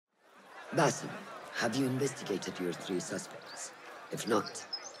Basim, have you investigated your 3 suspects? If not,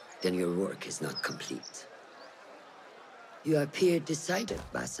 then your work is not complete. You appear decided,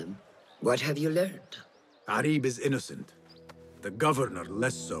 Basim. What have you learned? Arib is innocent. The governor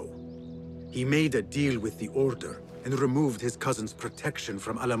less so. He made a deal with the Order and removed his cousin's protection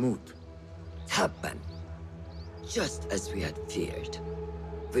from Alamut. Tabban. Just as we had feared.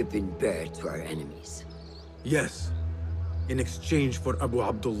 We've been bared to our enemies. Yes, in exchange for Abu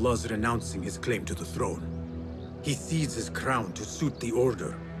Abdullah's renouncing his claim to the throne. He cedes his crown to suit the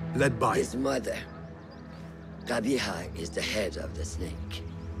Order, led by... His mother. Qabiha is the head of the snake.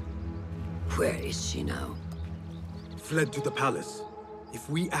 Where is she now? Fled to the palace. If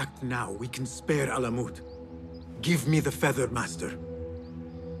we act now, we can spare Alamut. Give me the feather, Master.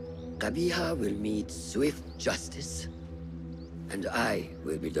 Qabiha will meet swift justice, and I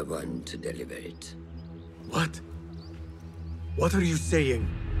will be the one to deliver it. What? What are you saying?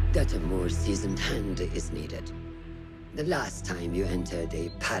 That a more seasoned hand is needed. The last time you entered a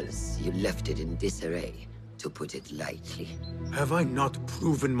palace, you left it in disarray, to put it lightly. Have I not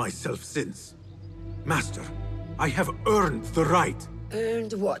proven myself since? Master, I have earned the right.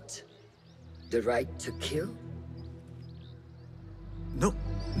 Earned what? The right to kill?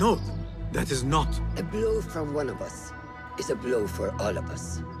 No, that is not... A blow from one of us is a blow for all of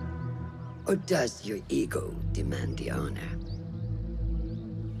us. Or does your ego demand the honor?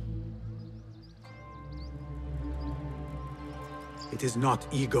 It is not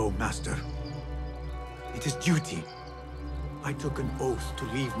ego, Master. It is duty. I took an oath to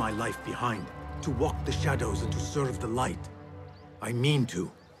leave my life behind, to walk the shadows and to serve the light. I mean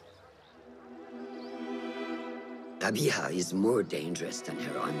to. Qabiha is more dangerous than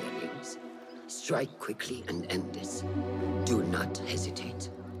her underlings. Strike quickly and end this. Do not hesitate.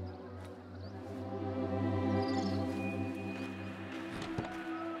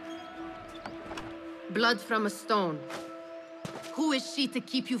 Blood from a stone. Who is she to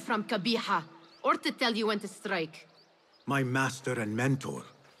keep you from Qabiha, or to tell you when to strike? My master and mentor,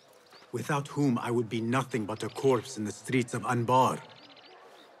 without whom I would be nothing but a corpse in the streets of Anbar.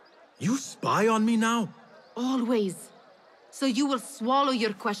 You spy on me now? Always. So you will swallow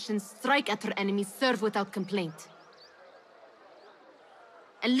your questions, strike at her enemies, serve without complaint.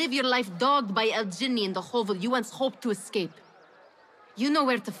 And live your life dogged by El Jinni in the hovel you once hoped to escape. You know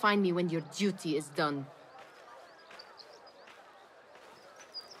where to find me when your duty is done.